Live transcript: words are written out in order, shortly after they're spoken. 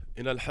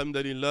إن الحمد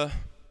لله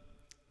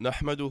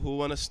نحمده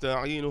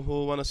ونستعينه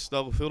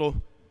ونستغفره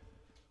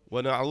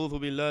ونعوذ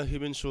بالله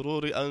من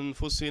شرور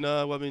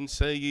أنفسنا ومن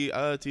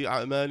سيئات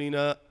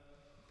أعمالنا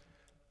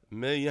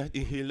من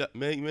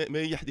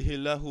يهده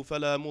الله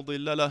فلا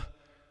مضل له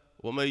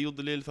ومن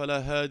يضلل فلا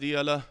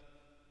هادي له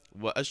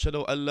وأشهد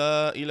أن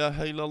لا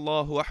إله إلا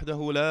الله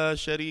وحده لا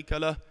شريك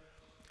له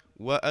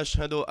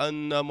وأشهد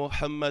أن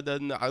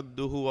محمدا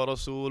عبده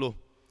ورسوله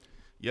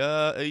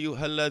يا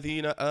أيها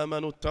الذين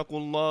آمنوا اتقوا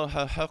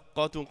الله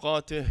حق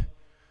تقاته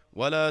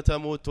ولا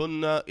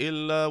تموتن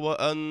إلا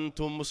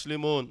وأنتم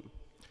مسلمون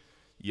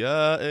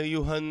يا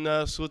أيها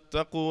الناس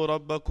اتقوا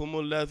ربكم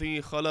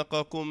الذي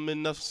خلقكم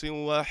من نفس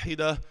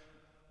واحدة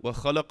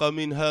وخلق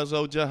منها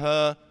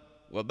زوجها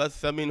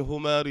وبث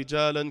منهما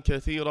رجالا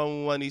كثيرا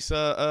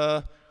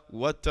ونساء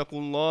واتقوا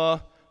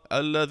الله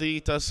الذي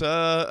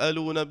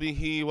تساءلون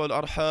به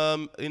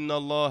والأرحام إن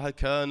الله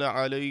كان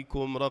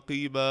عليكم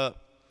رقيبا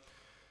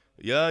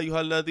يا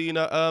أيها الذين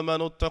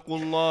آمنوا اتقوا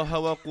الله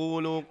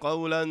وقولوا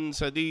قولا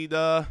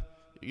سديدا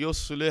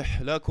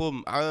يصلح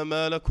لكم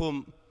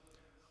أعمالكم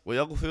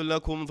ويغفر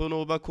لكم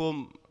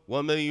ذنوبكم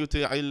ومن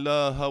يطع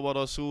الله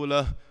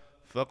ورسوله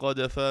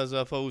فقد فاز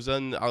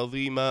فوزا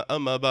عظيما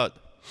أما بعد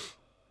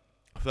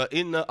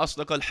فإن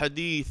أصدق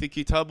الحديث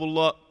كتاب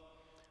الله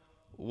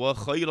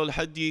وخير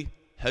الهدي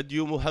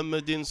هدي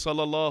محمد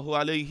صلى الله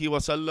عليه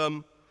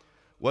وسلم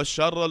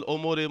وشر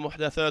الأمور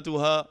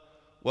محدثاتها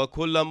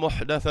وكل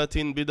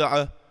محدثة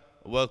بدعة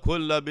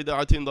وكل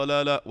بدعة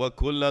ضلالة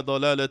وكل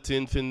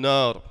ضلالة في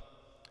النار.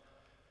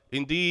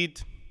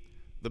 Indeed,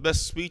 the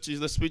best speech is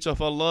the speech of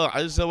Allah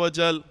Azza wa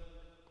Jal,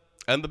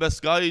 and the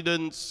best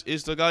guidance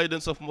is the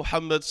guidance of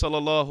Muhammad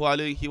sallallahu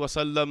alayhi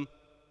wasallam.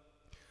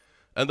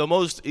 And the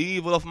most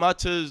evil of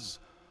matters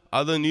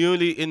are the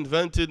newly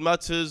invented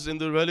matters in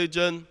the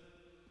religion,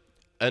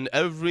 and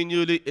every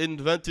newly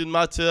invented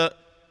matter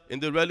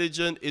in the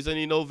religion is an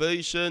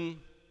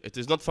innovation. It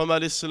is not from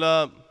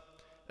al-Islam,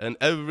 and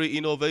every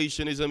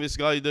innovation is a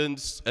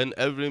misguidance, and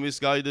every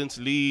misguidance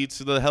leads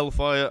to the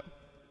hellfire.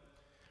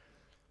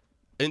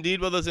 Indeed,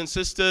 brothers and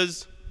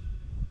sisters,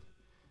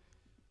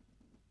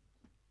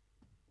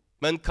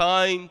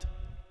 mankind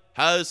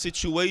has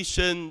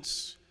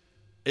situations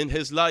in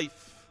his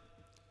life,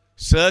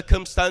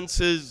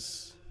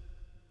 circumstances,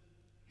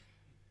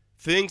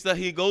 things that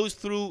he goes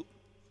through,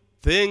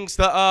 things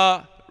that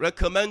are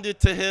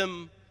recommended to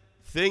him,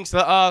 things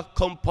that are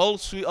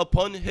compulsory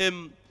upon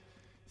him,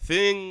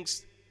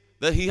 things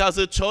that he has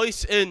a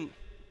choice in,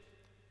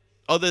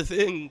 other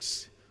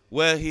things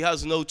where he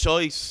has no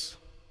choice.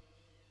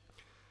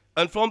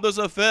 And from this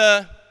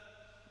affair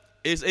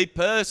is a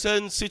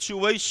person's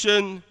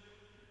situation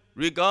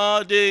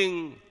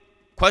regarding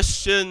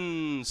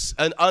questions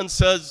and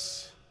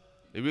answers.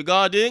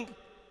 Regarding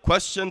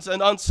questions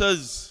and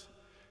answers.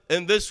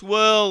 In this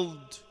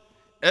world,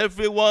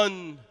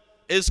 everyone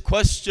is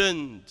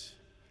questioned.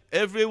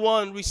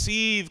 Everyone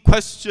receives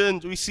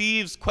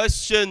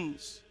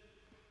questions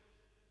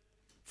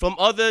from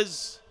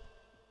others,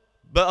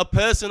 but a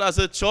person has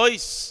a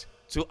choice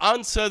to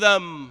answer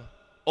them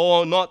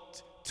or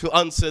not to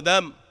answer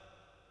them.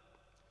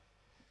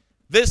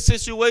 This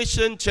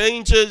situation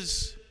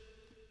changes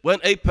when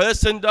a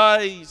person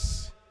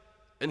dies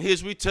and he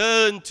is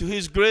returned to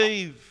his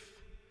grave.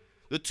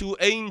 The two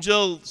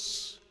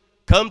angels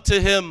come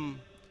to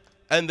him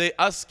and they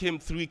ask him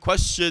three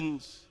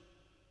questions.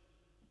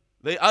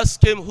 They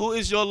ask him, who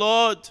is your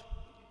Lord?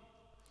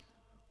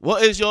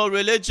 What is your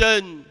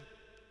religion?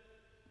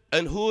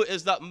 And who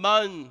is that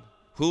man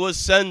who was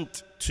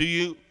sent to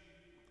you?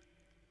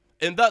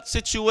 In that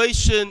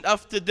situation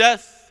after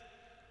death,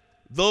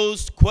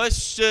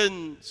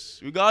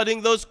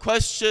 regarding those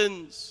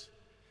questions,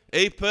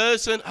 a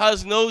person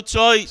has no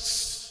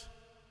choice.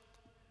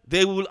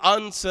 They will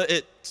answer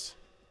it.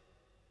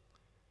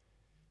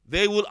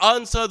 They will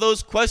answer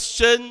those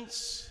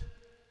questions,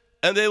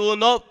 and they will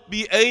not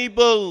be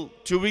able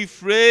to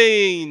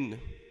refrain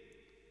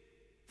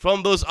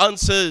from those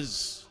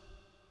answers.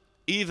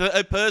 Either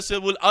a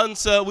person will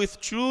answer with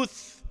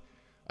truth,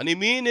 and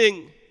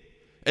meaning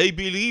a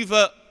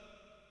believer,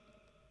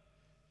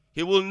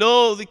 he will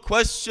know the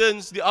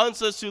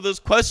answers to those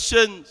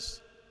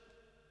questions.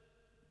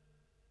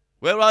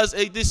 Whereas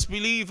a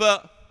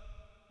disbeliever,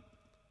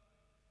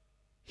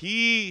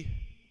 he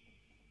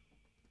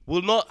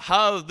will not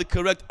have the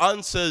correct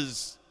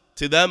answers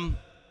to them.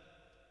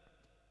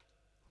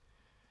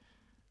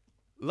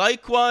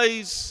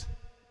 Likewise,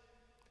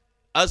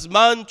 as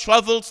man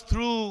travels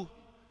through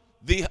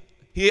the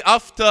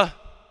hereafter,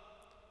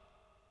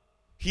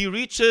 he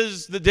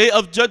reaches the day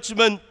of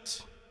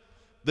judgment,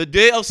 the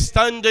day of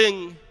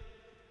standing,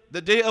 the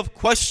day of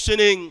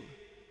questioning,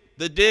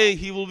 the day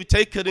he will be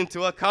taken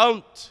into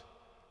account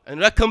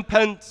and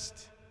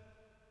recompensed.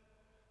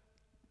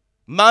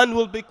 Man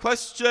will be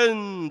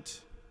questioned,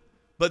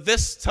 but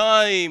this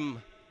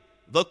time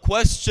the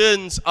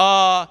questions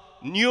are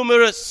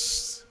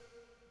numerous.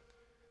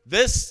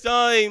 This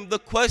time the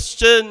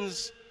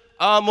questions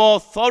are more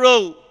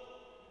thorough.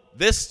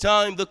 This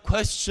time the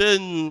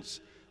questions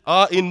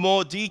are in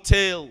more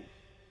detail.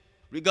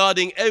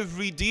 regarding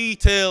every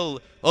detail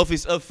of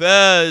his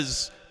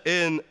affairs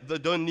in the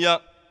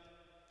dunya.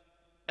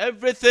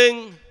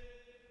 Everything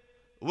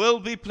will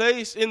be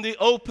placed in the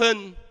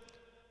open.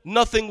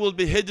 Nothing will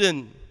be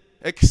hidden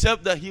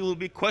except that he will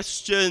be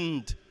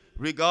questioned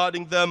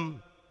regarding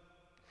them.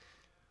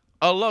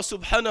 Allah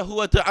subhanahu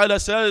wa ta'ala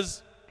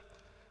says,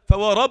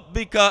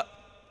 فَوَرَبِّكَ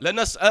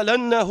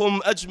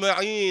لَنَسْأَلَنَّهُمْ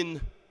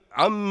أَجْمَعِينَ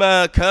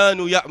عَمَّا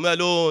كَانُوا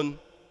يَعْمَلُونَ.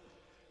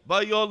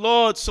 By your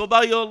Lord, so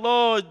by your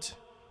Lord,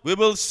 we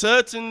will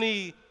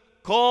certainly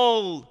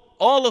call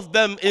all of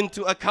them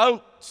into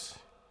account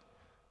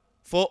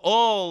for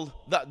all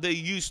that they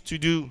used to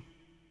do.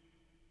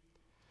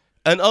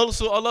 And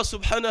also Allah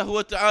subhanahu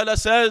wa ta'ala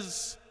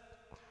says,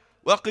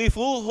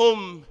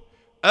 وَقِفُوهُمْ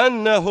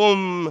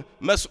أَنَّهُمْ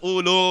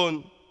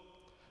مَسْئُولُونَ.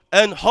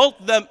 And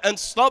halt them and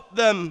stop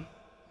them.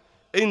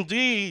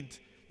 Indeed,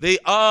 they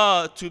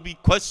are to be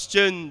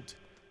questioned.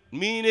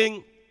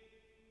 Meaning,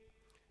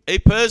 a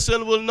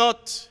person will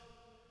not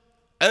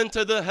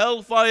enter the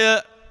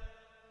hellfire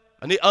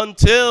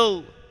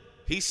until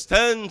he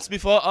stands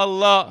before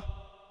Allah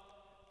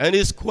and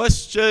is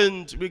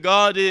questioned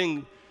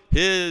regarding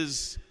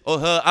his or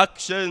her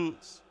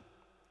actions.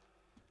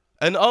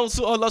 And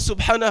also Allah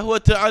subhanahu wa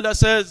ta'ala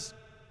says,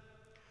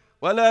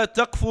 وَلَا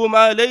تَقْفُ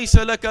مَا لَيْسَ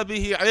لَكَ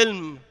بِهِ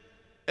عِلْمٍ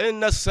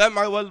إِنَّ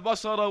السَّمْعَ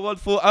وَالْبَصَرَ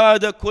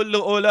وَالْفُؤَادَ كُلُّ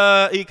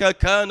أُولَٰئِكَ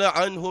كَانَ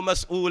عَنْهُ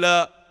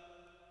مَسْئُولًا.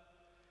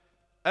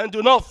 And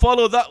do not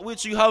follow that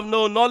which you have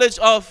no knowledge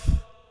of.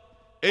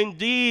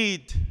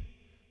 Indeed,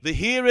 the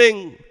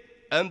hearing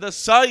and the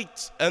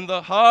sight and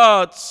the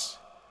hearts,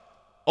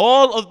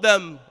 all of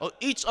them, or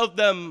each of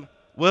them,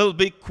 will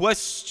be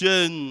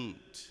questioned.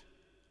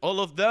 All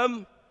of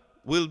them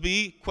will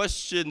be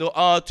questioned or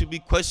are to be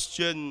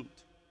questioned.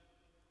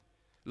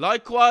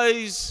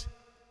 Likewise,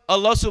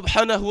 Allah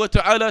subhanahu wa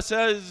ta'ala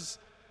says,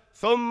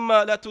 ثُمَّ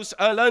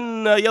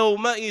لَتُسْأَلَنَّ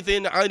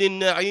يَوْمَئِذٍ عَنِ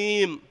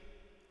النَّعِيمِ.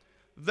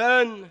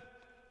 Then,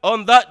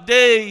 on that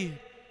day,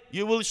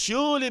 you will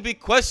surely be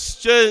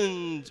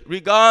questioned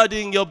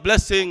regarding your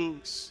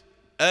blessings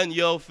and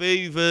your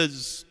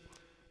favors.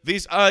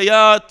 These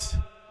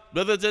ayat,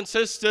 brothers and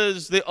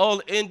sisters, they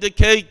all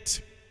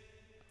indicate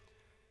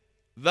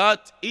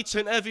that each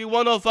and every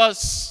one of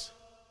us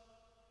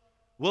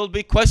will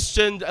be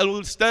questioned and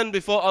will stand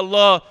before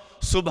Allah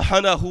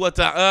subhanahu wa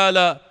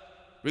ta'ala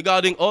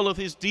regarding all of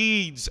his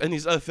deeds and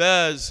his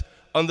affairs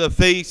on the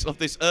face of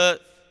this earth.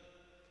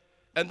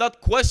 And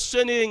that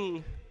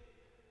questioning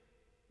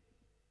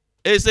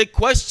is a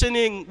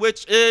questioning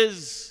which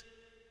is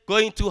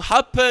going to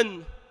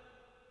happen,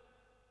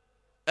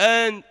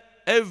 and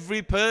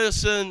every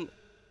person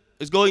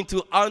is going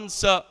to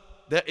answer.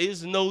 There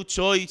is no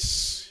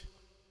choice.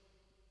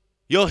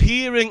 Your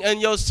hearing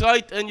and your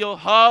sight and your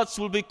hearts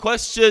will be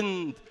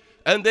questioned,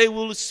 and they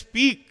will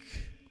speak.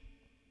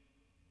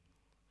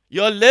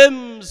 Your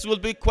limbs will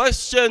be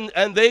questioned,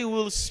 and they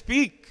will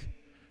speak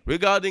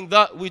regarding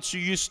that which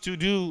you used to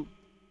do.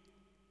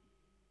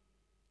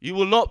 You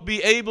will not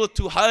be able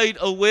to hide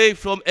away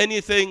from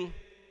anything.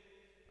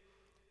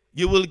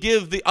 You will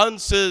give the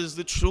answers,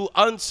 the true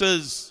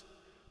answers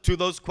to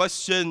those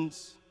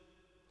questions.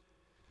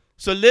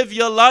 So live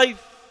your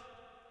life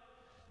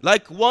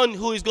like one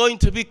who is going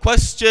to be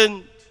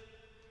questioned.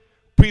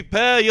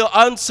 Prepare your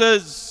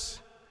answers.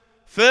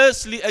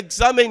 Firstly,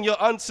 examine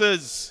your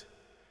answers.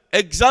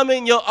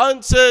 Examine your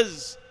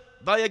answers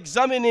by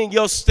examining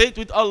your state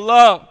with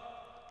Allah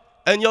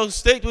and your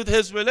state with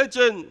His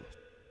religion,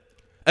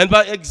 and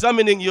by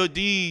examining your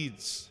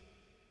deeds.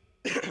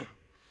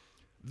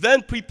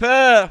 Then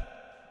prepare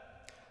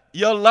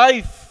your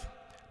life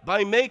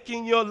by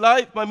making your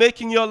life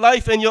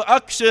and your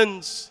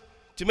actions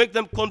to make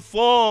them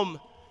conform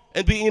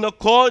and be in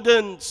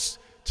accordance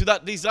to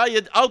that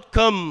desired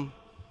outcome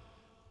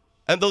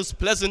and those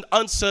pleasant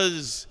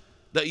answers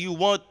that you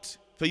want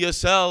for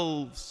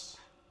yourselves.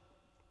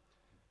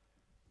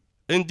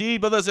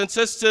 Indeed, brothers and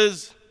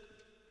sisters,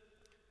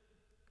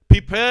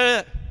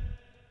 prepare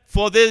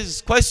for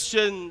these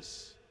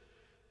questions.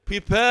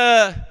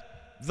 Prepare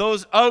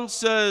those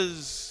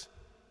answers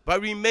by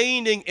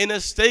remaining in a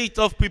state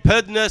of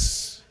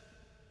preparedness.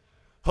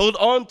 Hold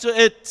on to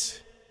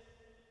it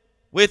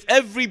with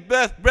every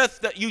breath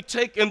that you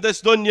take in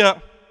this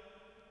dunya.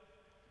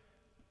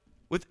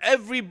 With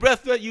every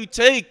breath that you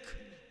take,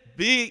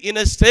 be in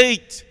a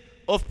state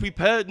of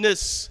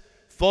preparedness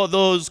for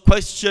those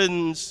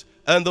questions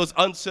and those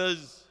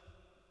answers.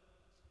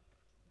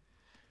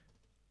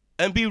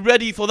 And be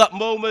ready for that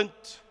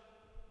moment.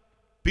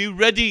 Be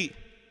ready.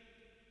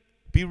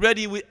 Be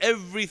ready with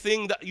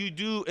everything that you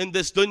do in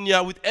this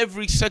dunya, with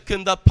every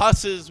second that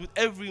passes, with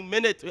every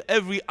minute, with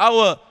every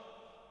hour,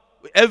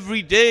 with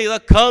every day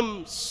that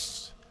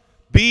comes.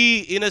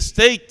 Be in a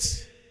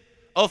state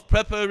of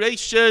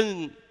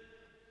preparation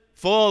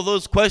for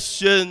those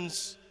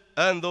questions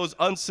and those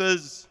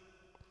answers.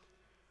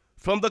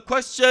 From the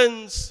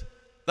questions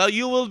that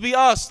you will be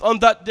asked on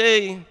that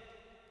day,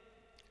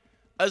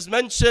 as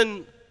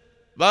mentioned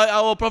by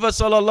our Prophet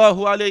sallallaahu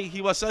alayhi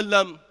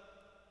wasallam,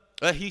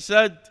 he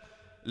said,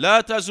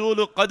 لا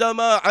تزول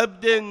قدم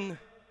عبد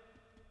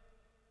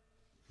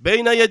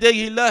بين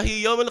يدي الله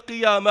يوم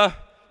القيامة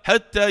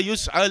حتى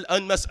يسأل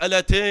عن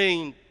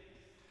مسألتين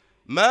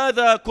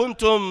ماذا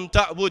كنتم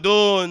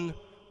تعبدون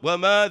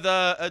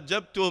وماذا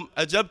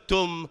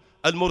أجبتم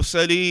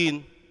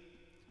المرسلين.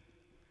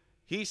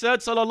 He said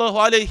sallallaahu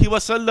alayhi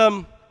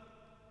wasallam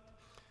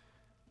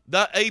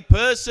that a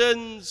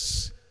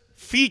person's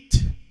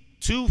feet,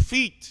 2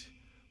 feet,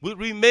 will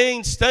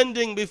remain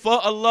standing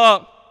before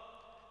Allah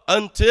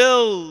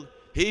until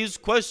he is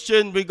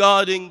questioned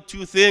regarding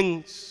 2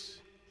 things.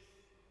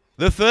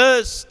 The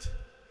first,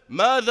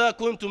 ماذا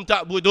كنتم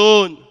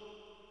تعبدون?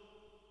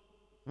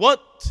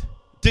 What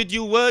did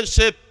you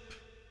worship?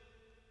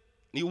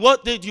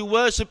 What did you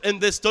worship in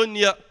this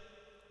dunya?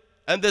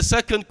 And the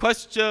second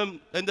question,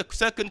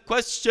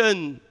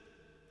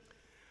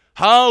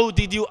 how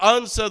did you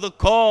answer the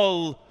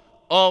call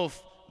of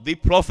the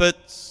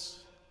prophets?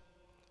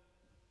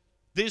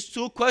 These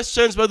 2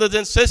 questions, brothers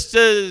and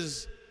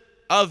sisters,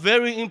 are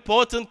very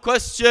important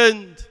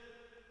questions.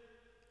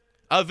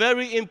 And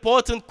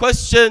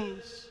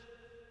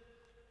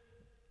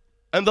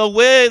the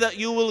way that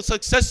you will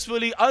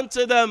successfully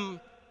answer them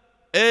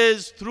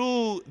is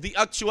through the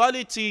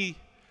actuality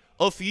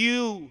of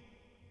you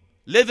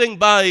living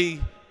by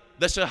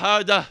the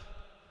shahada.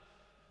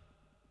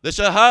 The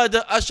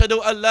shahada, ashhadu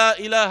an la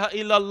ilaha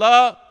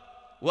illallah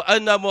wa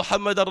anna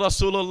Muhammadan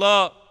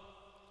Rasulullah.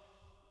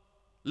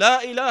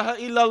 La ilaha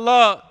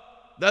illallah,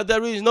 that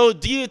there is no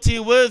deity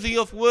worthy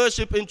of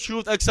worship in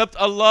truth except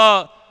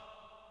Allah.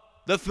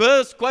 The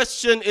first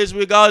question is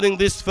regarding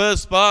this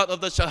first part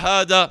of the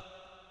shahada.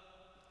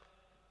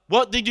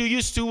 What did you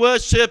used to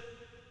worship?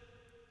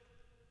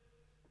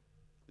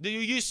 Did you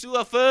used to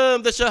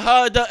affirm the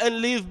shahada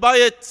and live by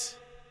it?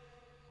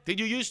 Did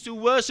you used to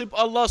worship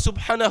Allah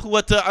subhanahu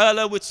wa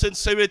ta'ala with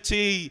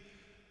sincerity?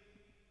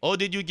 Or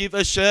did you give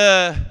a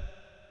share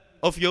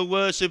of your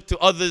worship to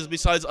others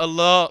besides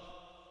Allah?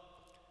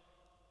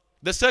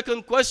 The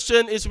second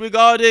question is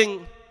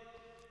regarding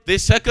the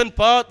second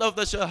part of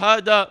the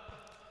shahada,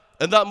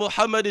 and that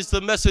Muhammad is the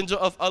messenger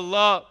of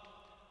Allah.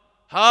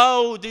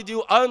 How did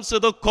you answer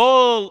the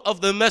call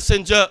of the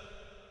messenger?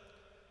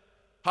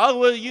 How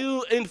were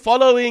you in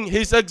following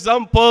his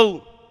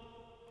example?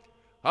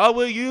 How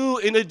were you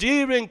in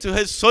adhering to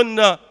his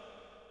sunnah?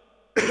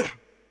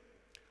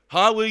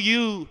 How were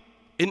you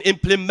in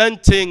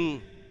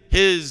implementing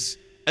his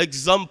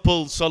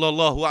example,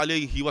 sallallaahu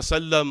alayhi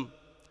wasallam?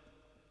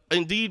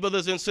 Indeed,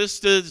 brothers and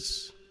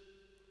sisters,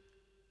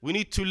 we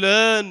need to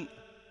learn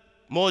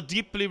more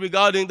deeply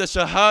regarding the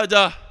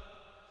shahada,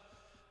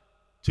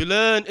 to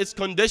learn its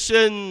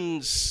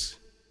conditions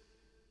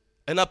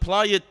and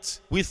apply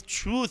it with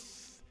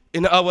truth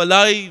in our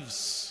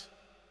lives.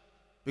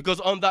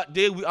 Because on that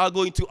day we are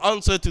going to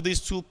answer to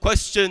these 2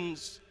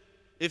 questions.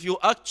 If you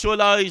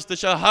actualize the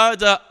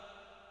shahada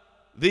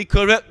the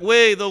correct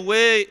way, the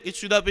way it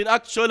should have been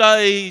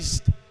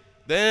actualized,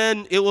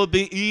 then it will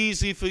be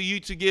easy for you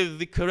to give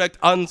the correct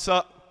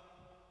answer.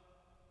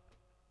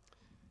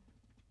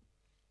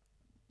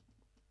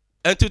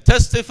 And to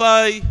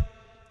testify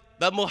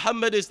that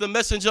Muhammad is the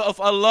messenger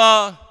of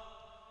Allah,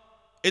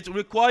 it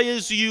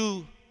requires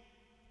you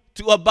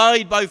to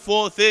abide by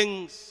 4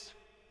 things.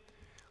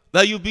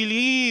 That you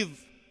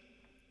believe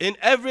in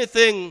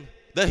everything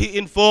that he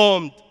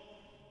informed.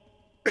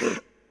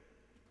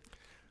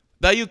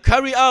 That you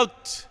carry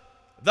out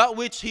that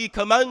which he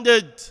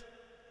commanded,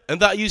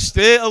 and that you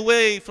stay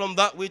away from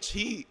that which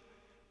he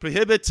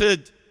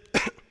prohibited.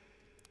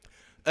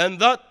 And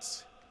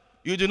that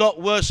you do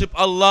not worship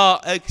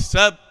Allah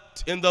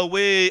except in the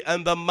way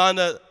and the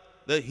manner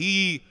that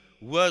he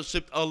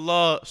worshipped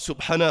Allah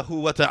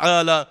subhanahu wa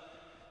ta'ala.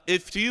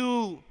 If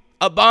you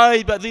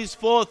abide by these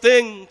 4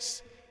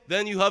 things,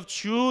 then you have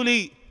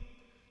truly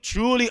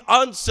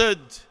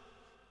answered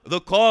the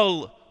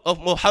call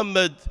of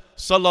Muhammad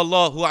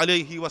sallallahu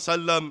alayhi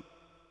wasallam.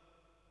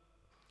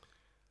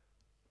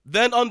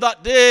 Then on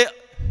that day,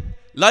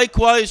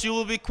 likewise, you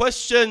will be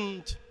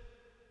questioned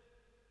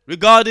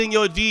regarding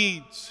your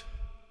deeds.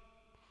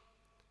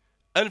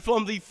 And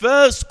from the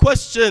first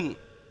question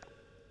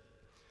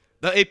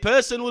that a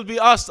person will be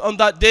asked on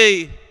that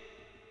day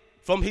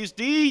from his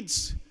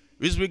deeds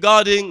is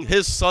regarding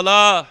his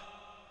salah,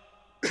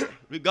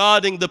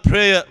 regarding the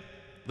prayer,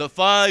 the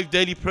 5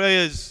 daily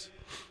prayers.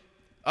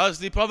 As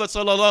the Prophet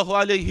sallallahu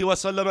alayhi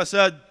wasallam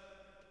said,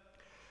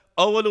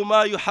 أول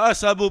ما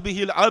يحاسب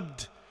به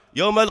العبد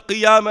يوم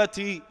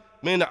القيامة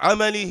من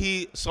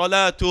عمله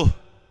صلاته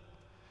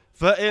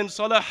فإن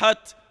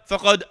صلحت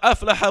فقد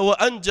أفلح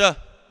وأنجح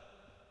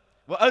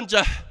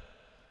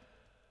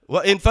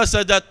وإن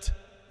فسدت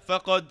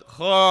فقد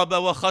خاب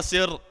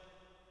وخسر.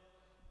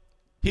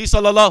 He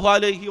sallallahu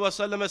alayhi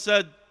wasallam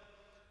said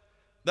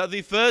that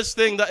the first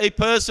thing that a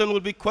person will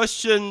be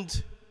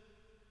questioned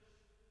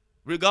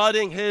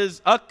regarding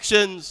his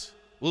actions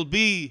will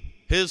be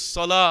his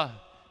salah,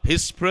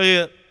 his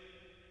prayer.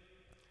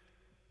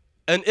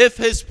 And if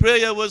his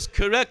prayer was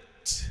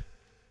correct,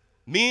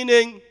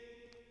 meaning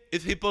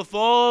if he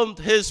performed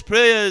his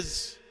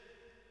prayers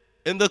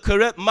in the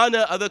correct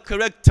manner at the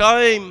correct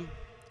time,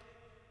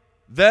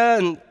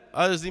 then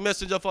as the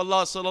Messenger of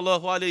Allah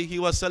sallallaahu alayhi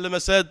wasallam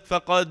said,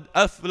 فَقَدْ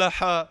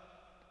أَفْلَحَ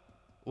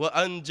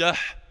وَأَنْجَحَ.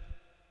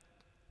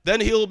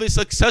 Then he will be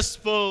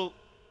successful.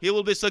 He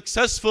will be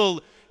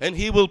successful and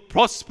he will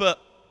prosper.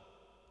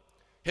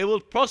 He will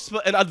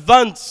prosper and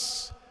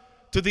advance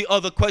to the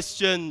other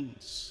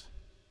questions.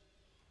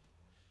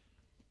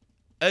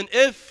 And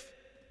if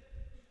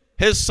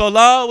his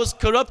salah was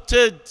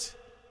corrupted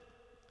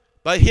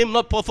by him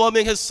not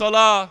performing his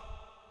salah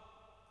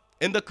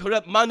in the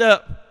correct manner,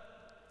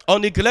 or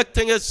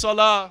neglecting his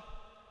salah,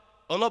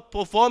 or not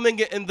performing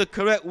it in the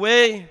correct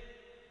way,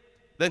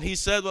 then he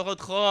said, وَقَدْ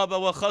خَابَ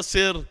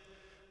وَخَسِرْ.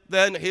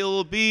 Then he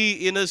will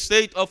be in a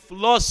state of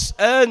loss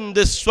and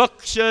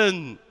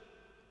destruction.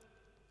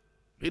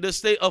 In a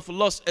state of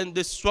loss and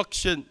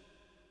destruction.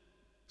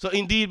 So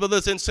indeed,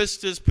 brothers and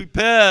sisters,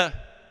 prepare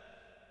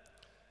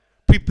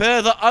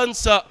the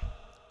answer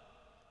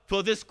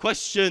for this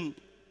question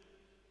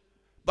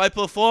by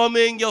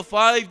performing your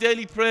 5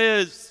 daily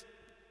prayers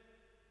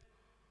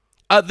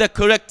at the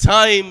correct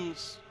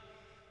times,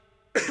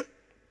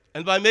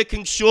 and by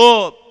making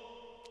sure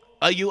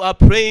you are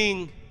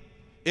praying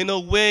in a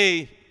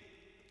way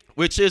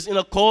which is in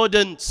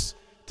accordance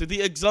to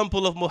the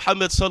example of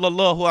Muhammad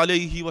sallallahu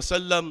alayhi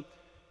wasallam,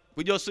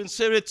 with your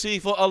sincerity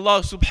for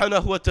Allah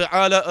subhanahu wa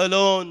ta'ala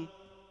alone,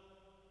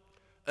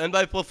 and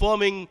by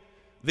performing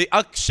the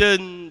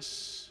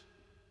actions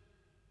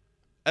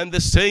and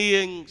the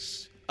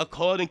sayings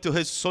according to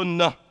his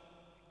sunnah.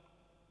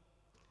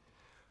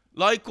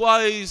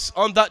 Likewise,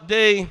 on that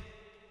day,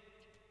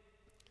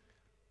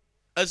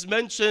 as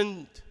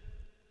mentioned,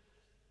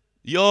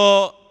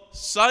 your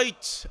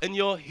sight and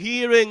your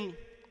hearing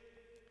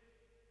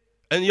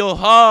and your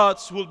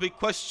hearts will be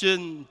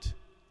questioned.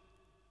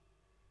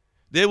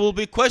 They will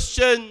be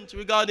questioned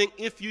regarding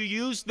if you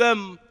use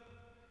them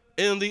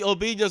in the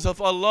obedience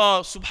of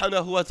Allah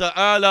subhanahu wa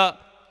ta'ala,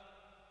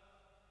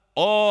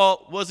 or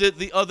was it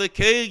the other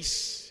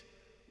case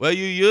where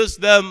you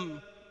used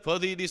them for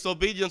the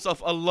disobedience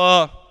of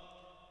Allah?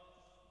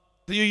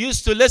 Do you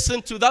used to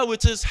listen to that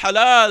which is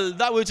halal,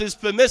 that which is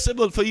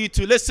permissible for you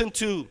to listen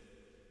to?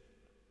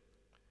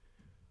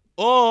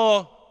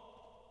 Or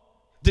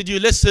did you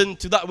listen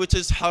to that which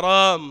is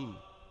haram?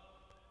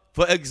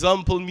 For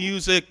example,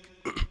 music.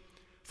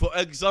 For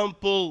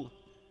example,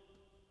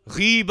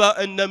 ghiba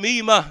and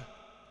namima.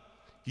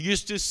 You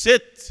used to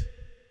sit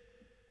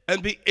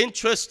and be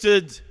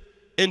interested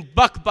in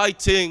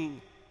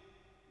backbiting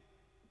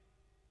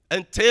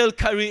and tale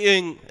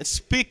carrying and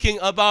speaking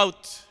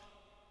about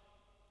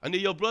and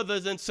your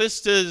brothers and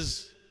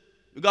sisters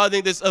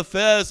regarding these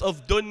affairs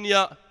of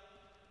dunya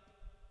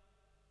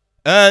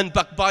and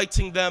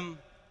backbiting them.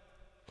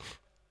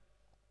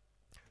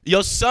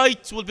 Your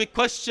sight will be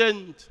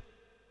questioned.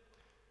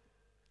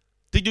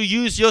 Did you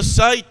use your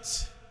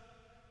sight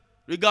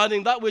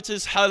regarding that which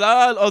is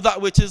halal or that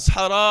which is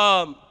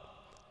haram?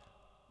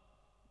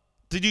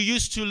 Did you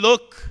used to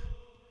look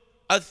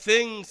at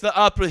things that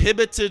are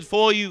prohibited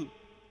for you?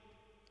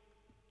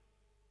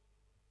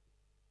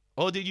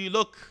 Or did you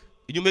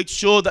make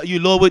sure that you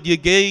lowered your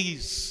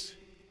gaze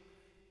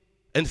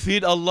and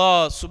feared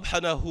Allah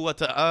subhanahu wa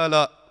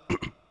ta'ala?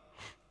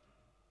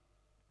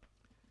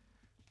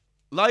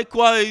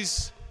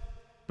 Likewise,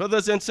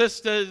 brothers and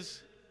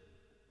sisters,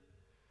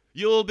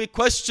 you will be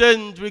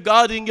questioned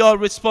regarding your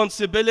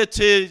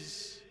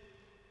responsibilities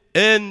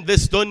in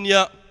this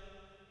dunya.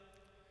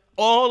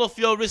 All of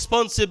your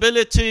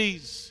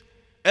responsibilities,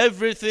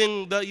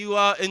 everything that you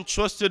are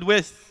entrusted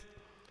with.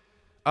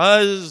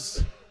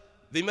 As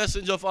the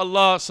Messenger of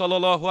Allah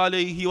sallallaahu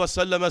alayhi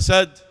wasallam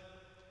said,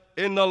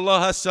 إِنَّ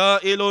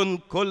اللَّهَ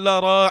سَائِلٌ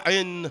كُلَّ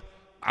رَاعٍ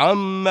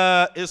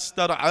عَمَّا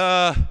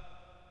اسْتَرْعَاهُ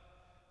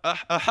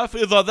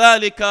أَحَفِظَ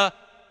ذَلِكَ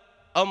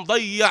أَمْ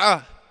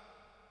ضَيَّعَهُ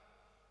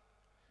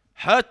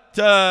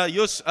حَتَّى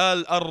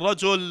يُسْأَلَ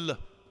الرَّجُلُ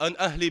عَنْ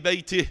أَهْلِ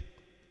بَيْتِهِ.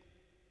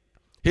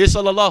 He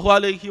sallallahu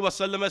alayhi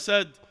wasallam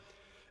said,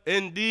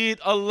 indeed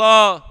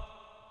Allah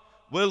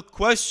will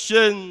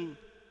question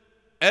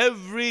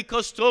every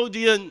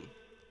custodian,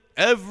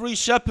 every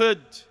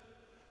shepherd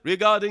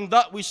regarding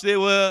that which they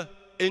were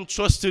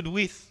entrusted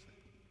with.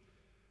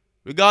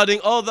 Regarding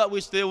all that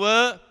which they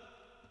were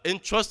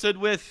entrusted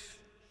with.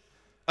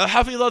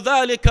 أَحَفِظَ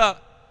ذَلِكَ.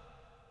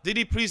 Did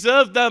he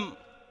preserve them?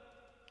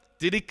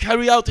 Did he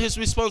carry out his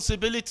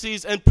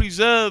responsibilities and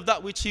preserve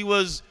that which he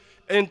was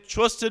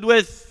entrusted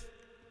with?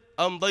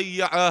 أَمْ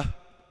ضَيَّعَهُ.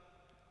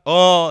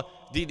 Or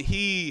did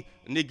he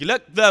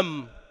neglect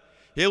them?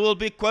 He will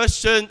be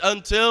questioned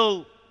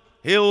until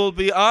he will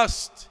be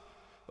asked,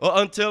 or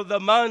until the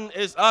man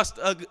is asked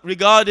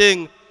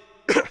regarding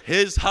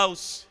his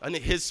house and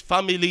his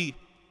family.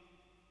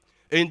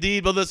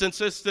 Indeed, brothers and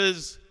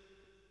sisters,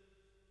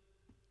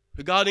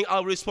 regarding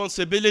our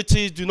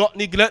responsibilities, do not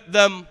neglect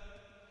them.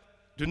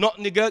 Do not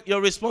neglect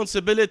your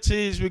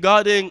responsibilities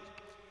regarding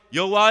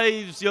your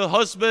wives, your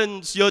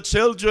husbands, your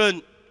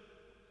children.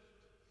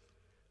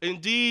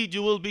 Indeed,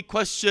 you will be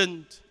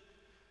questioned.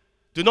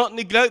 Do not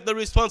neglect the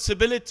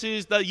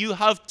responsibilities that you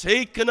have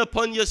taken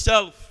upon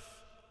yourself.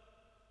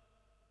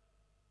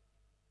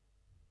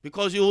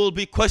 because you will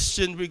be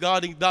questioned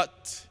regarding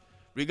that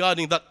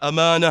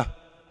amana.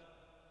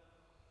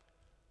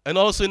 And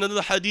also in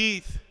another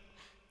hadith,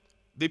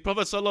 the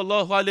Prophet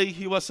sallallaahu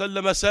alayhi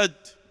wasallam said,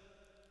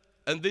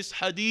 and in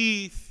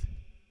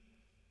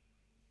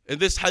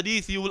this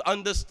hadith you will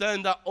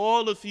understand that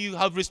all of you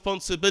have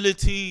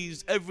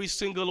responsibilities, every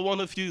single one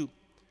of you,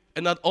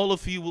 and that all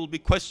of you will be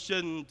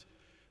questioned.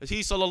 As he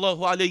sallallaahu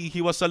alayhi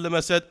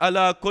wasallam said,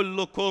 ala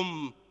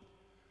kullukum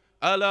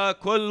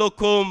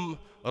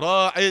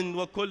ra'in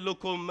wa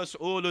kullukum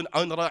mas'ulun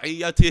an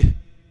ra'iyatih.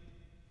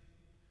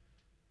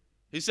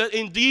 He said,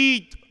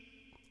 indeed,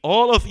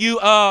 all of you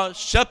are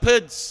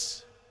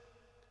shepherds,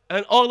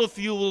 and all of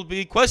you will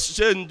be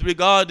questioned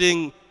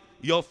regarding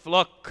your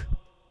flock.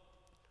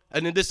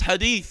 And in this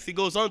hadith, he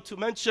goes on to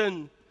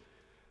mention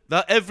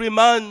that every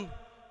man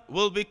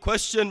will be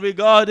questioned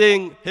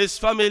regarding his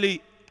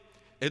family,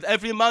 and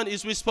every man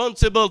is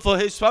responsible for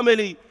his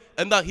family,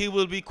 and that he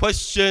will be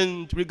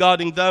questioned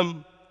regarding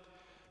them,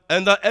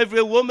 and that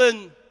every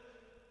woman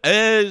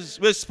is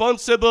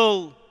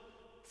responsible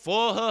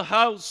for her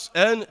house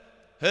and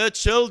her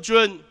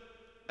children,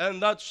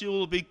 and that she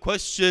will be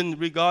questioned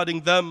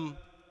regarding them.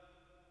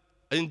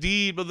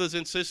 Indeed, brothers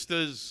and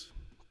sisters,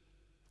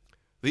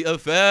 the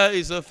affair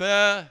is an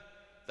affair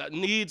that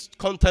needs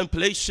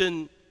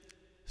contemplation,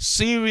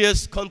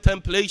 serious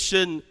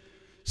contemplation,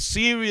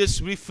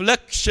 serious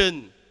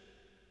reflection.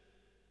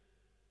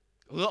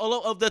 A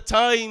lot of the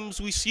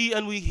times we see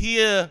and we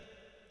hear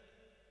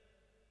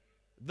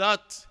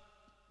that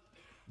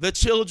the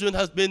children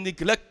have been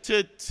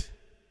neglected.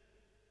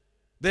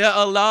 They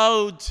are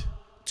allowed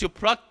to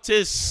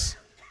practice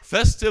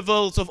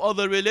festivals of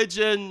other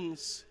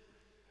religions.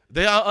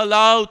 They are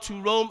allowed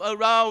to roam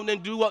around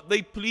and do what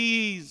they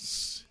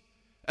please.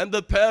 And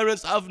the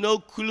parents have no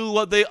clue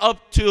what they're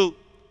up to.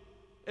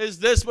 Is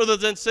this,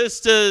 brothers and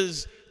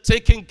sisters,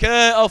 taking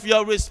care of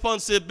your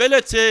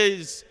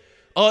responsibilities?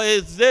 Or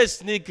is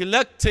this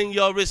neglecting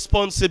your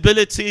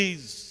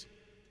responsibilities?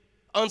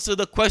 Answer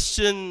the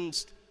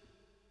questions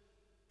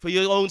for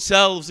your own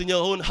selves in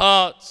your own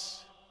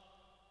hearts.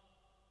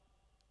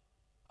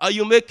 Are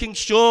you making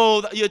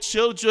sure that your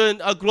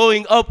children are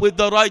growing up with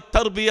the right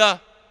tarbiyah,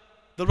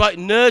 the right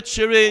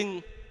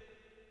nurturing?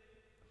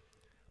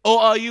 Or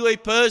are you a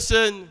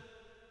person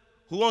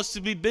who wants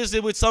to be busy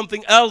with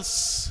something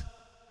else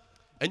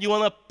and you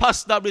want to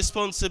pass that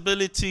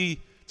responsibility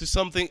to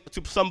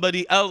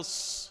somebody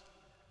else?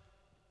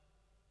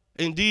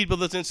 Indeed,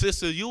 brothers and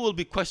sisters, you will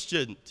be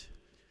questioned.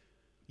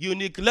 You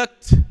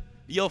neglect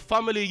your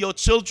family, your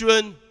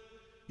children,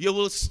 you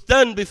will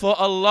stand before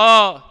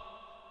Allah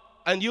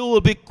and you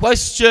will be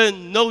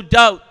questioned, no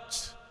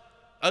doubt,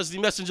 as the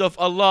Messenger of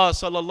Allah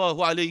sallallaahu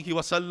alayhi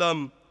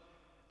wasallam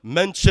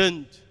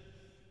mentioned.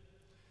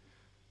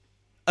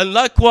 And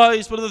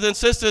likewise, brothers and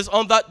sisters,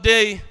 on that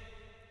day,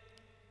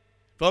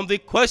 from the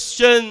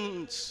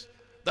questions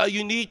that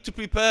you need to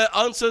prepare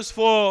answers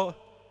for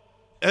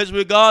is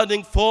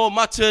regarding four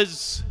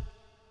matters.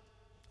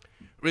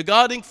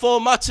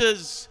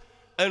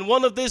 And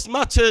one of these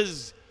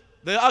matters,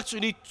 there are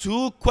actually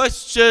two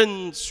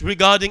questions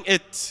regarding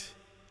it,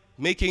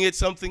 making it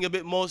something a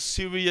bit more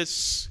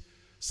serious,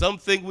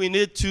 something we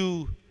need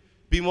to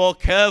be more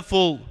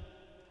careful.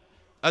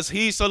 As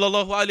he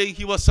sallallahu alayhi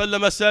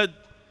wasallam said,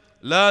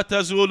 لا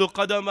تزول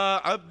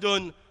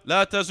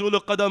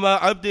قدم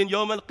عبد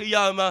يوم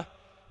القيامة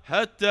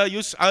حتى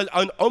يسأل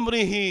عن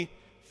عمره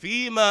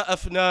فيما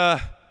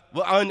أفناه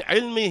وعن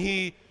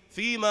علمه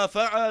فيما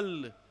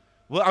فعل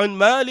وعن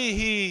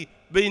ماله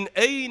من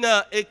أين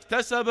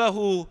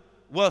اكتسبه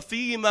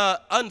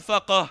وفيما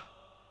أنفقه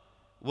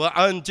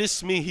وعن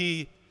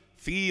جسمه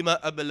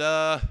فيما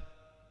أبلاه.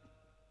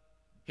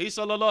 He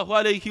sallallahu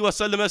alayhi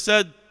wasallam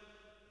said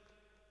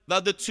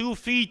that the 2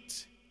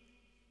 feet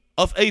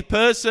of a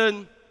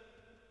person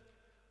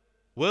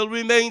will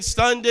remain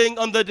standing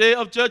on the day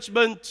of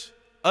judgment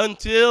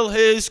until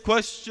he is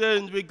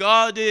questioned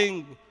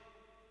regarding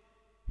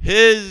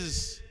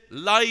his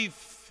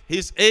life,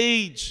 his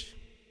age,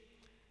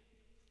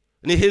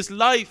 and his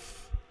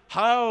life.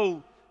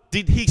 How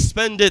did he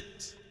spend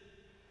it?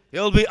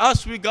 He'll be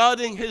asked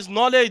regarding his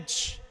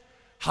knowledge.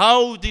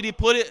 How did he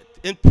put it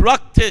in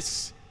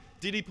practice?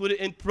 Did he put it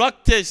in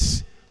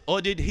practice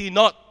or did he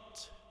not?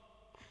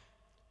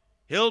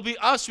 He'll be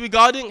asked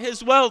regarding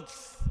his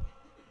wealth.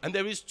 And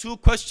there is 2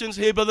 questions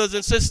here, brothers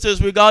and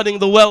sisters, regarding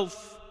the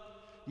wealth,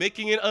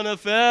 making it an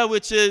affair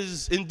which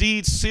is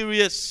indeed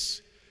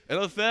serious, an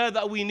affair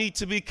that we need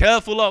to be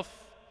careful of.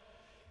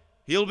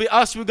 He'll be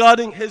asked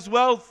regarding his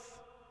wealth.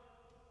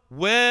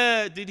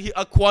 Where did he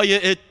acquire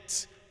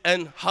it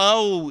and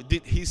how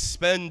did he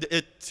spend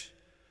it?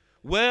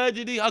 Where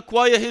did he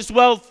acquire his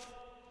wealth?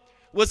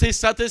 Was he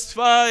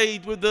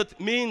satisfied with the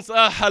means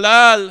of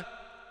halal?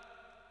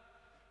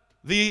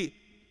 The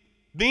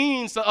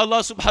means that Allah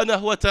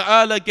subhanahu wa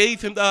ta'ala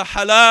gave him the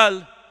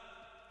halal,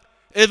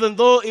 even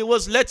though it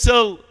was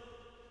little,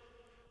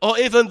 or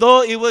even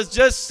though it was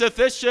just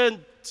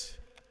sufficient,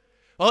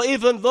 or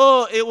even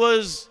though it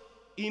was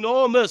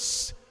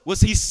enormous,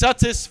 was he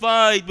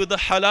satisfied with the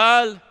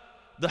halal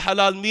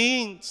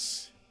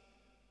means?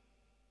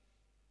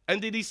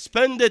 And did he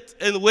spend it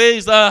in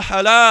ways that are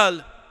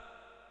halal,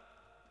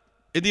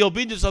 in the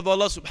obedience of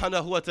Allah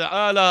subhanahu wa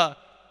ta'ala?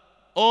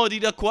 Or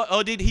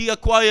did he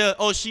acquire,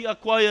 or she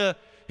acquire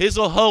his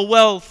or her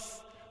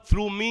wealth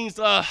through means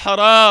that are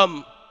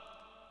haram?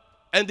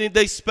 And did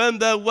they spend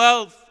their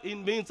wealth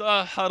in means that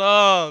are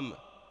haram?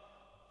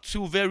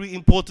 Two very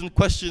important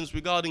questions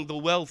regarding the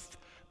wealth,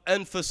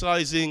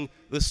 emphasizing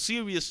the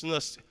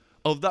seriousness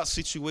of that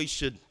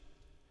situation.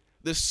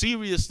 The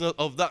seriousness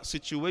of that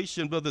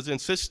situation, brothers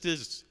and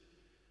sisters.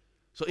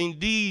 So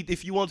indeed,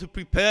 if you want to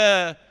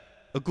prepare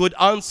a good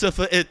answer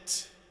for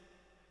it,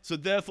 so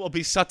therefore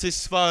be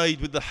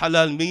satisfied with the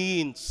halal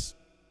means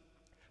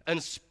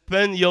and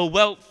spend your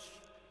wealth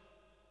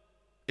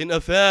in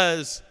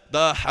affairs that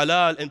are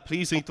halal and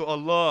pleasing to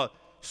Allah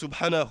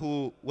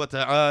subhanahu wa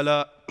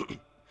ta'ala.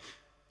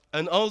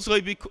 And also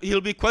he'll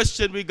be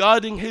questioned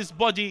regarding his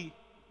body.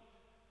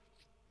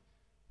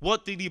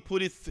 What did he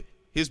put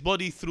his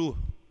body through?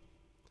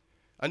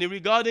 And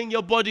regarding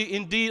your body,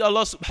 indeed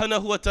Allah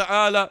subhanahu wa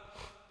ta'ala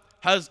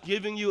has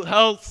given you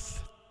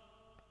health,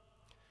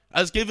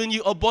 has given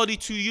you a body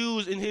to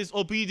use in his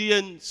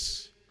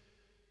obedience.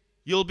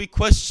 You'll be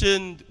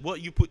questioned what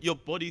you put your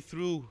body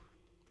through.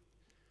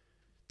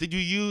 Did you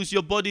use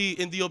your body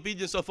in the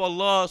obedience of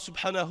Allah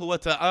subhanahu wa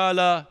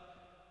ta'ala?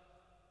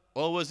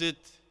 Or was it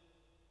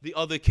the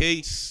other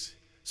case?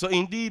 So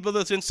indeed,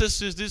 brothers and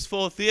sisters, these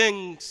four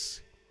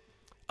things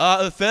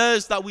are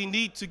affairs that we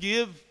need to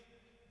give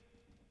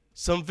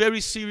some very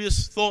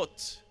serious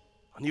thought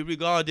on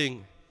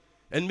regarding,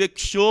 and make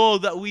sure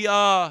that we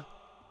are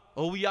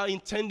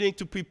intending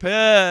to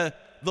prepare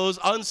those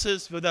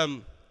answers for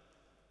them.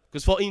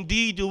 Because for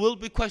indeed you will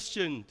be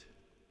questioned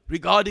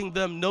regarding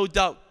them, no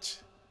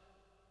doubt.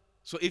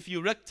 So if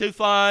you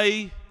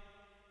rectify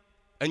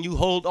and you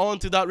hold on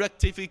to that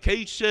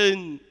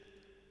rectification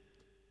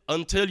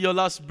until your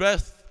last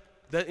breath,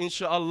 then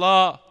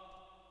inshallah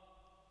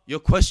your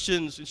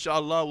questions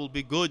inshallah will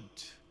be good,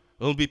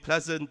 will be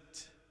pleasant.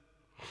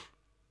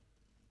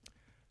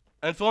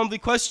 And from the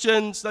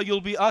questions that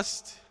you'll be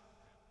asked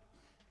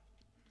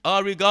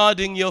are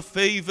regarding your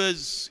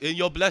favors and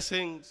your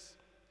blessings.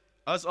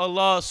 As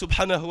Allah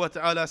subhanahu wa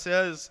ta'ala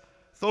says,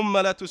 ثُمَّ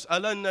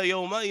لَتُسْأَلَنَّ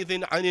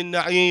يَوْمَئِذٍ عَنِ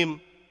النَّعِيمِ.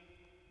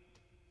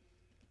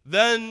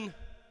 Then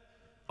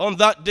on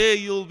that day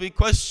you'll be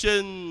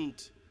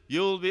questioned,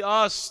 you'll be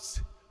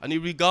asked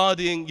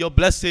regarding your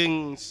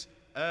blessings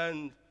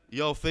and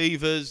your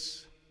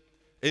favors.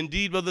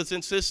 Indeed, brothers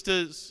and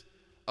sisters,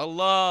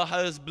 Allah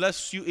has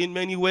blessed you in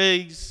many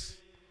ways.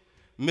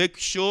 Make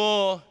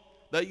sure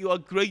that you are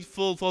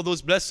grateful for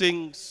those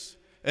blessings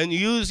and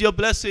use your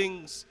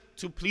blessings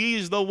to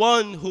please the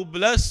one who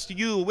blessed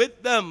you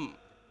with them.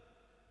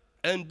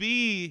 And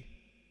be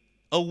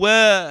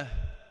aware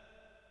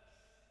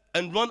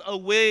and run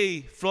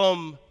away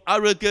from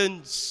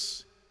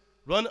arrogance.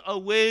 Run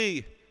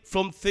away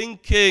from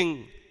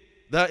thinking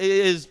that it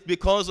is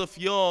because of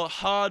your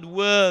hard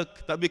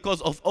work, that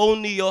because of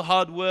only your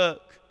hard work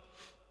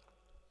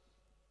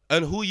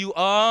and who you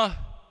are,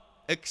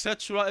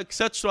 etc.,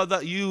 etc.,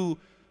 that you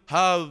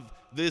have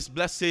these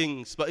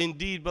blessings. But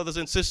indeed, brothers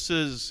and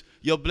sisters,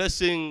 your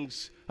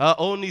blessings are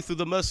only through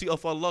the mercy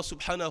of Allah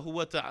subhanahu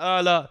wa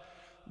ta'ala,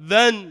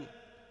 then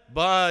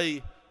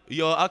by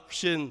your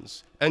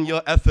actions and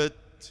your effort.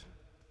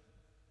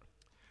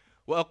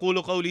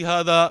 وأقول قولي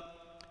هذا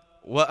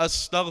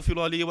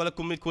وأستغفر لي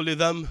ولكم من كل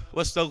ذنب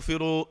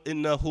واستغفروا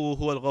إنه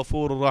هو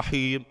الغفور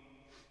الرحيم.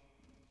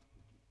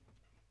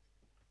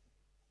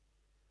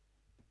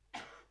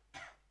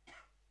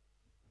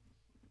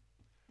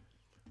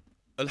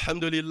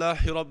 الحمد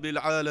لله رب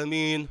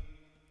العالمين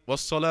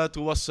والصلاة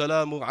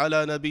والسلام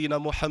على نبينا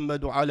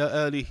محمد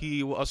وعلى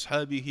آله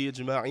وأصحابه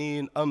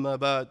أجمعين أما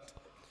بعد.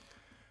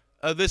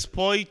 At this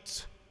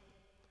point,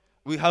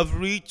 we have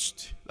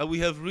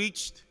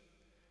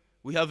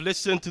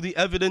listened to the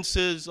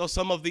evidences or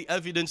some of the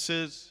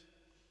evidences.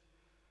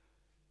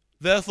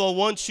 Therefore,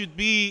 one should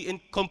be in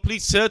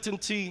complete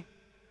certainty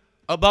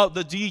about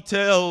the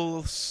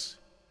details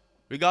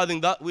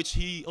regarding that which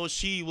he or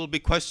she will be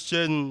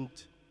questioned.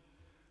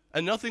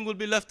 And nothing will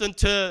be left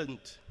unturned.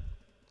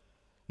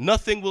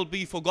 Nothing will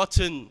be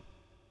forgotten.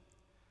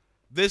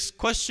 This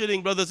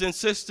questioning, brothers and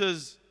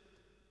sisters,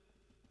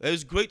 there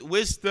is great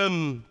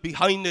wisdom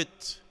behind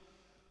it.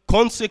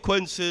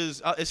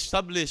 Consequences are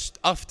established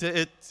after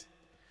it.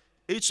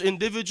 Each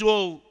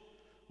individual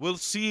will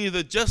see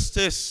the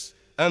justice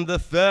and the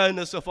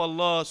fairness of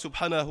Allah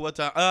subhanahu wa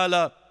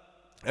ta'ala,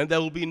 and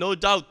there will be no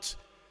doubt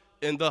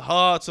in the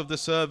hearts of the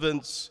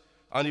servants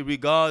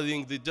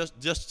regarding the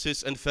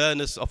justice and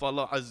fairness of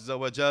Allah Azza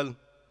wa Jal.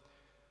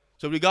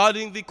 So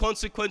regarding the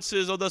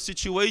consequences of the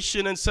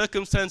situation and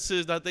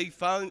circumstances that they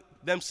found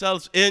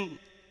themselves in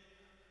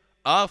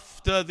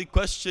after the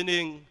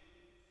questioning,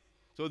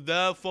 so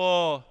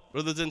therefore,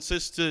 brothers and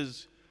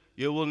sisters,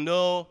 you will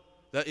know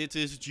that it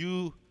is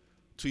due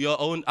to your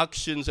own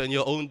actions and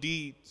your own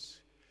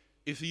deeds.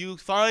 If you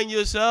find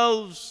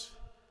yourselves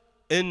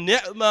in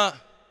ni'mah,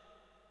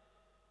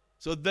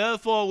 so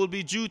therefore will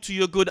be due to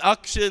your good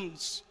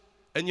actions.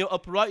 and your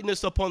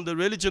uprightness upon the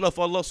religion of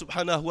Allah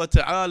subhanahu wa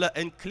ta'ala,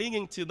 and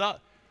clinging to that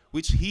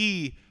which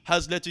He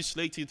has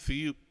legislated for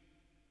you.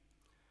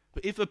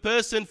 But if a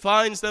person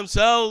finds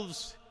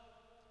themselves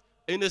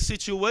in a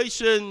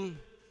situation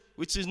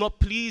which is not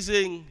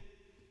pleasing,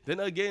 then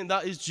again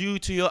that is due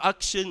to your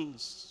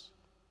actions.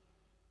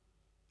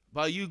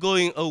 By you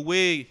going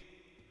away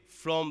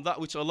from that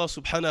which Allah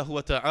subhanahu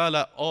wa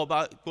ta'ala, or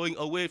by going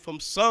away from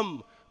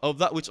some of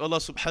that which Allah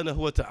subhanahu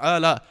wa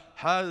ta'ala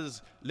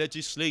has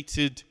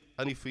legislated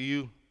for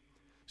you.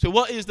 So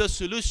what is the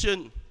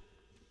solution?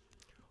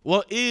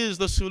 What is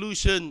the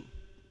solution?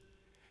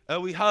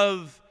 And we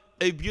have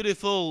a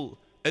beautiful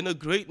and a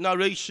great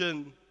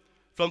narration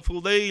from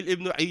Fudayl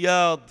ibn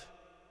Iyad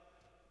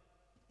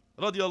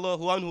radiyallahu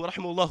anhu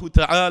rahimahullahu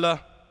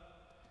ta'ala,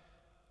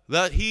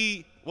 that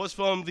he was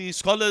from the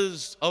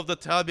scholars of the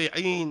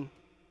Tabi'een,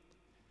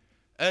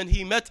 and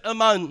he met a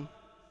man,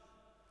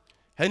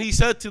 and he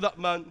said to that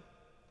man,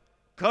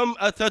 "Come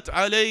atat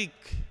alayk."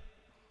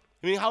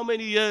 I mean, how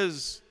many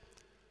years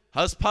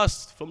has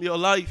passed from your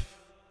life?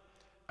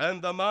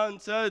 And the man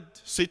said,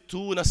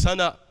 "Sittuna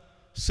sana,"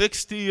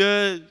 60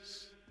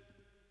 years.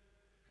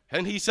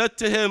 And he said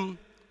to him,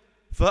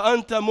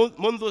 فَأَنْتَ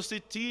مُنْذُ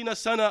 60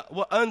 سَنَةً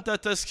وَأَنْتَ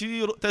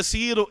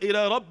تَسِيرُ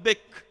إِلَى رَبِّكَ.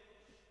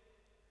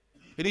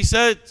 And he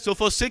said, so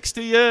for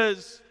 60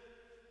 years,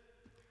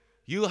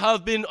 you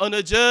have been on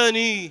a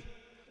journey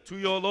to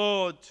your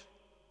Lord.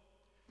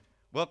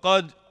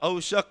 وَقَدْ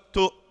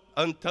أَوْشَكْتُ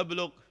أَنْ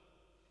تَبْلُغْ.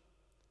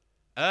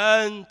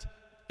 And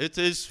it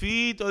is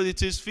feared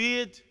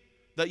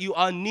that you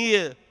are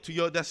near to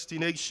your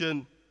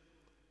destination.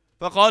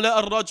 فَقَالَ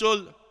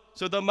الرَّجُلُ.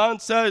 So the man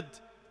said,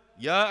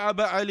 يَا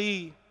أَبَا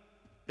عَلِي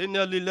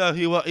إِنَّا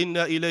لِلَّهِ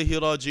وَإِنَّا إِلَيْهِ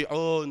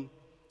رَاجِعُونَ.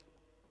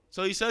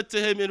 So he said to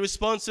him in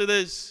response to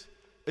this,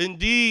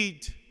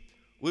 indeed,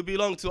 we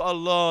belong to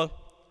Allah,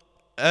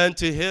 and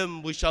to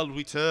Him we shall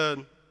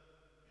return.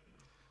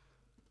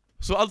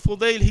 So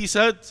Al-Fudayl, he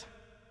said,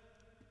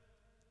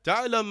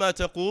 تَعْلَمْ مَا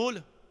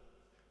تَقُولُ.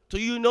 Do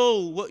you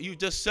know what you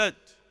just said?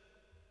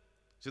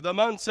 So the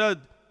man said,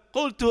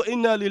 قُلْتُ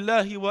إِنَّا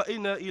لِلَّهِ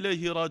وَإِنَّا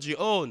إِلَيْهِ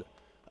رَاجِعُونَ.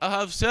 I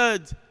have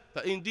said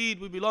that indeed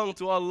we belong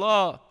to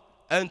Allah,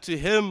 and to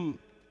Him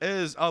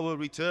is our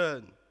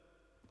return.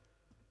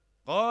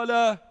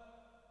 قَالَ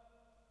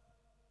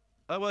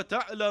أَوَ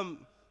تَعْلَمْ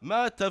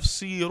مَا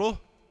تَفْسِيرُهُ.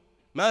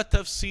 مَا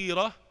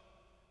تَفْسِيرَهُ.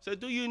 So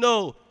do you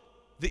know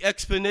the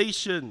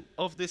explanation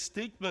of this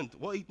statement,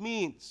 what it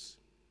means?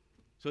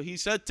 So he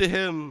said to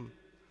him,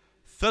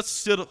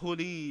 فَسِّرْهُ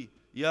لِي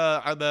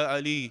يَا أَبَا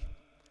عَلِي.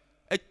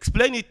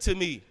 Explain it to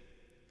me,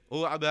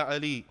 O Aba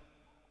Ali.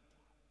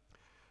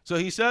 So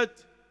he said,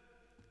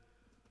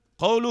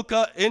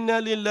 قَوْلُكَ إِنَّ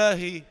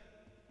لِلَّهِ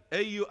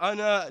أَيُّ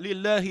أَنَا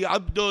لِلَّهِ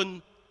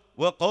عَبْدٌ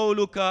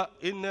وَقَوْلُكَ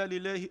إِنَّ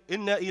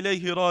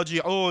إِلَيْهِ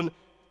رَاجِعُونَ.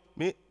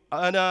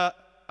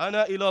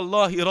 أنا إلى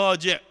الله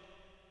راجع.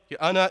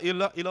 أنا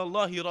إلى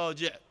الله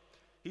راجع.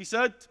 He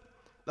said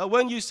that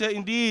when you say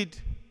indeed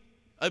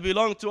I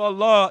belong to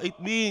Allah, it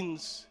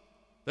means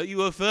that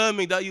you are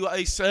affirming that you are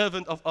a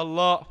servant of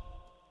Allah,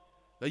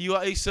 that you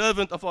are a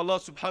servant of Allah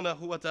subhanahu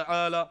wa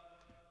ta'ala.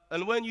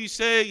 And when you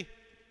say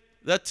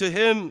that to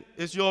Him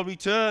is your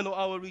return or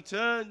our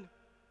return,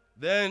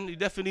 then it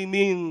definitely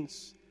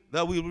means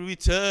that we will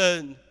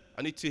return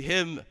and to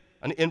Him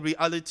and in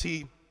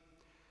reality.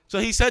 So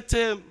he said to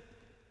him,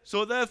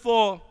 so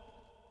therefore,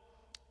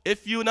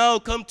 if you now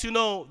come to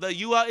know that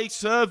you are a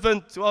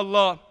servant to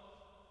Allah,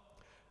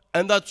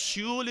 and that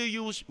surely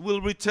you will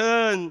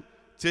return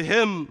to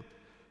Him,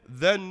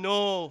 then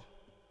know,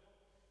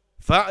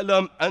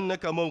 فَاعْلَمْ أَنَّكَ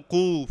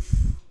مَوْقُوفٌ.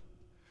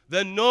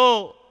 Then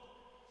know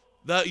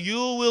that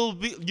you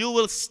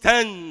will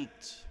stand.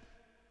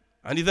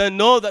 And then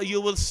know that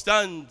you will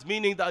stand,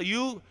 meaning that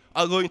you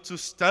are going to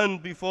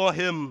stand before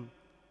Him.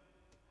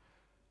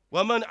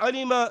 وَمَنْ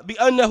عَلِمَ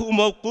بِأَنَّهُ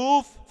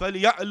مَوْقُوفٌ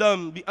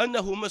فَلْيَعْلَمْ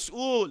بِأَنَّهُ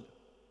مَسْئُولٌ.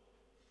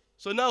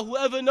 So now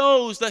whoever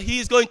knows that he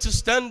is going to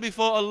stand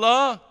before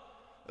Allah,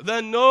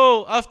 then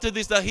know after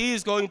this that he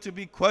is going to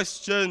be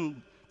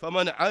questioned.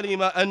 فَمَنْ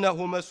عَلِمَ أَنَّهُ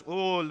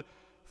مَسْئُولٌ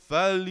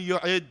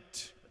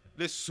فَلْيُعِدْ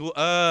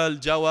لِلسُّؤَالِ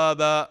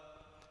جَوَابًا.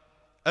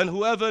 And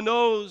whoever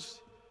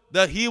knows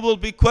that he will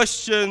be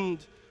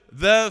questioned,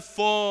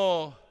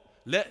 therefore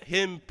let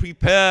him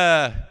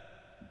prepare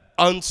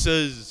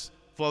answers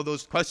for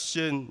those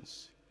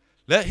questions.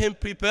 Let him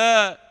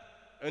prepare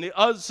any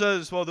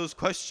answers for those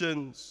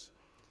questions.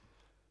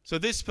 So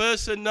this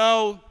person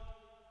now,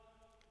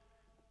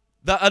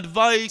 the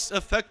advice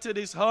affected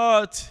his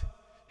heart,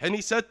 and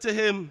he said to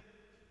him,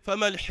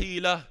 فَمَا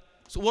الْحِيلَةُ.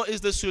 So what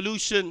is the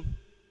solution?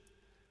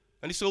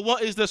 And he said,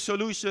 what is the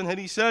solution? And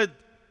he said,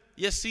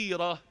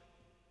 يَسِيرًا.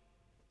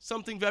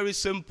 Something very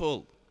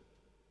simple,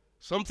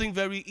 something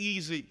very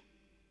easy.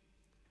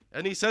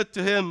 And he said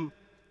to him,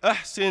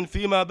 أَحْسِنْ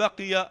فِي مَا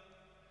بَقِيَ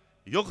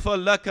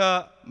يُغْفَرْ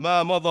لَكَ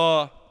مَا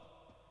مَضَى.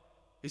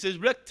 He says,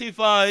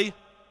 rectify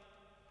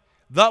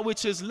that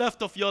which is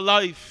left of your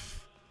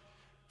life.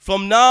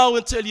 From now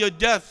until your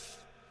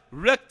death,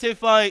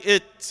 rectify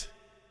it,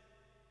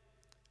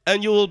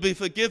 and you will be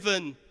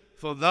forgiven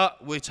for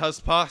that which has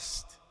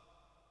passed.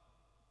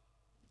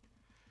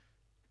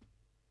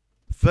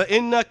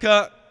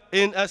 فإنك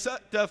إن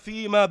أسأت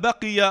فيما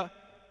بقي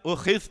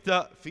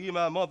أخذت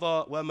فيما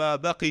مضى وما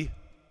بقي.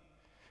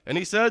 And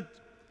he said,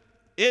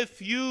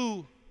 if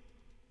you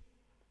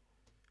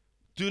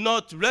do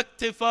not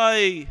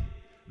rectify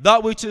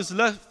that which is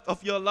left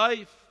of your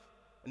life,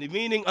 and the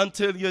meaning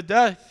until your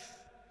death,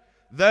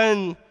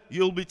 then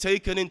you'll be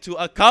taken into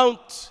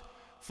account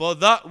for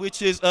that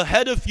which is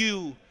ahead of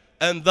you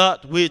and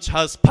that which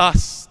has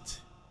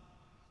passed.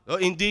 Oh,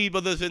 indeed,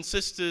 brothers and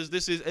sisters,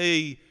 this is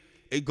a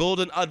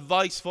golden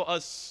advice for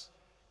us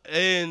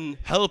in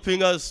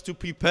helping us to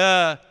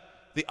prepare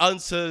the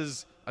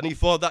answers and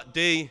for that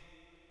day.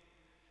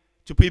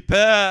 To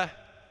prepare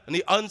and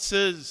the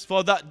answers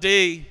for that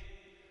day.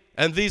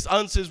 And these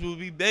answers will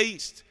be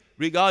based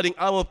regarding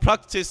our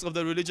practice of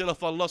the religion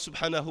of Allah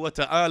subhanahu wa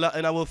ta'ala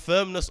and our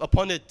firmness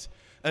upon it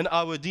and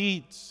our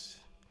deeds.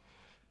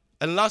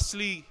 And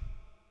lastly,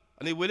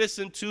 and we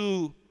listen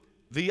to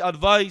the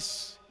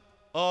advice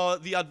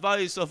of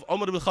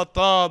Umar ibn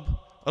Khattab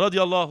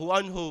radiallahu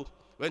anhu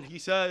when he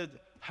said,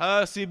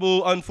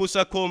 "Hasibu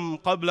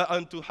anfusakum qabla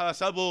an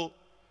tuhasabu."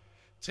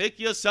 Take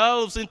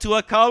yourselves into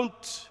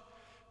account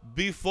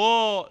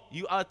before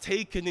you are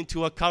taken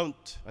into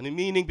account. And the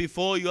meaning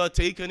before you are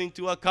taken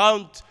into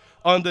account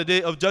on the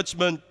day of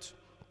judgment.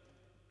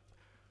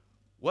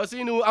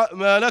 Wazinu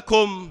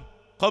a'malakum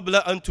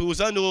qabla an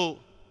tuzanu.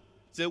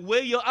 So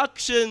weigh your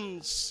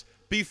actions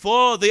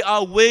before they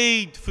are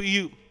weighed for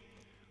you.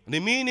 And the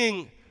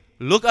meaning,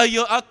 look at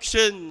your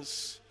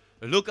actions,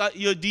 look at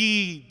your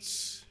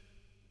deeds.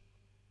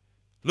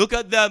 Look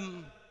at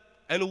them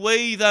and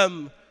weigh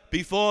them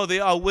before they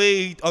are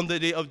weighed on the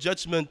day of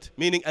judgment,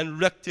 meaning and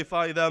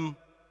rectify them.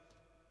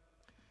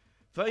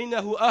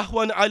 فَإِنَّهُ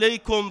أَهْوَنْ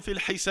عَلَيْكُمْ فِي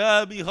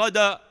الْحِسَابِ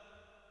غَدًا.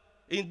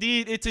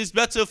 Indeed, it is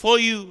better for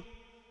you.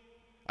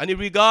 And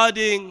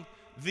regarding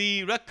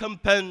the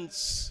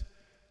recompense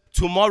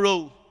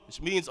tomorrow,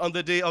 which means on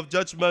the day of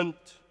judgment.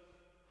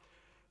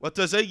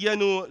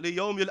 وَتَزَيَّنُوا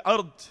لِيَوْمِ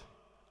الْأَرْضِ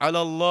عَلَى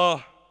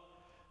اللَّهِ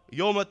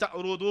يَوْمَ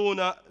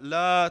تَعْرُضُونَ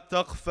لَا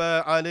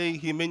تَخْفَى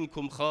عَلَيْهِ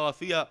مِنْكُمْ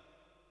خَافِيَةٌ.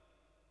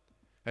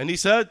 And he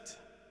said,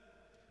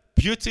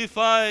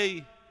 beautify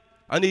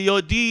and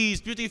your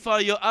deeds, beautify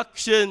your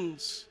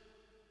actions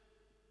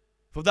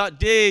for that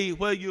day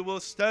where you will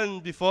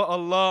stand before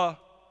Allah,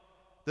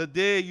 the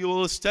day you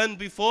will stand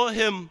before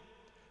Him,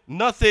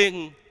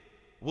 nothing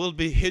will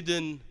be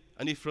hidden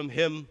any from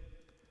Him.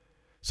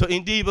 So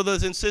indeed,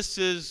 brothers and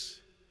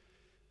sisters,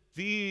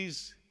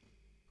 these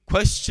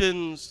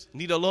questions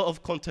need a lot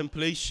of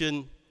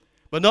contemplation,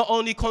 but not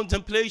only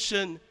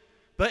contemplation,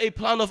 but a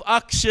plan of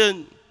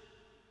action.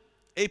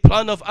 A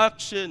plan of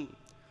action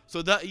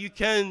so that you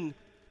can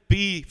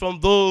be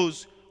from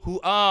those who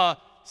are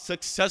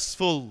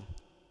successful.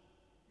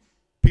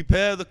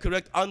 Prepare the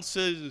correct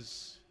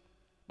answers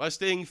by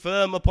staying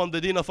firm upon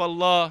the deen of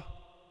Allah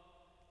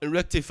and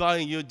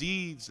rectifying your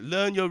deeds.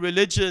 Learn your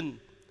religion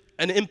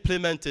and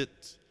implement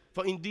it.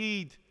 For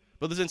indeed,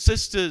 brothers and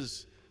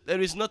sisters, there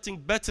is nothing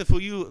better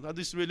for you than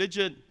this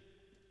religion.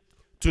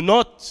 Do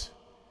not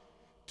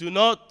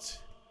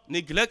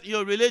neglect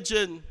your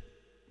religion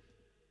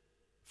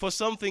for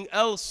something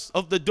else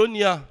of the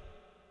dunya.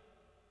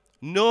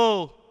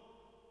 Know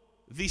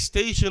the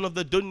station of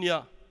the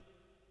dunya.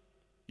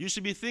 You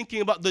should be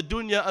thinking about the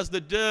dunya as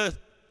the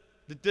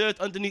dirt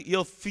underneath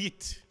your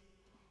feet.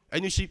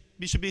 And you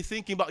should be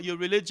thinking about your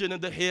religion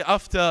and the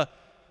hereafter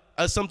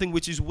as something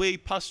which is way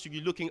past you.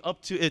 You're looking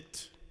up to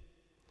it.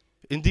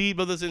 Indeed,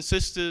 brothers and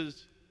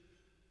sisters,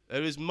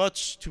 there is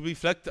much to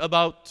reflect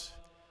about.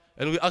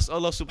 And we ask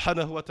Allah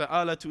subhanahu wa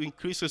ta'ala to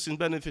increase us in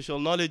beneficial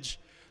knowledge.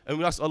 And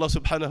we ask Allah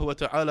subhanahu wa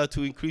ta'ala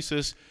to increase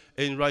us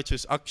in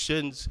righteous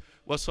actions.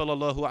 Wa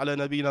sallallahu ala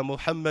nabiyyina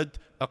Muhammad.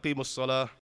 Aqimus salah.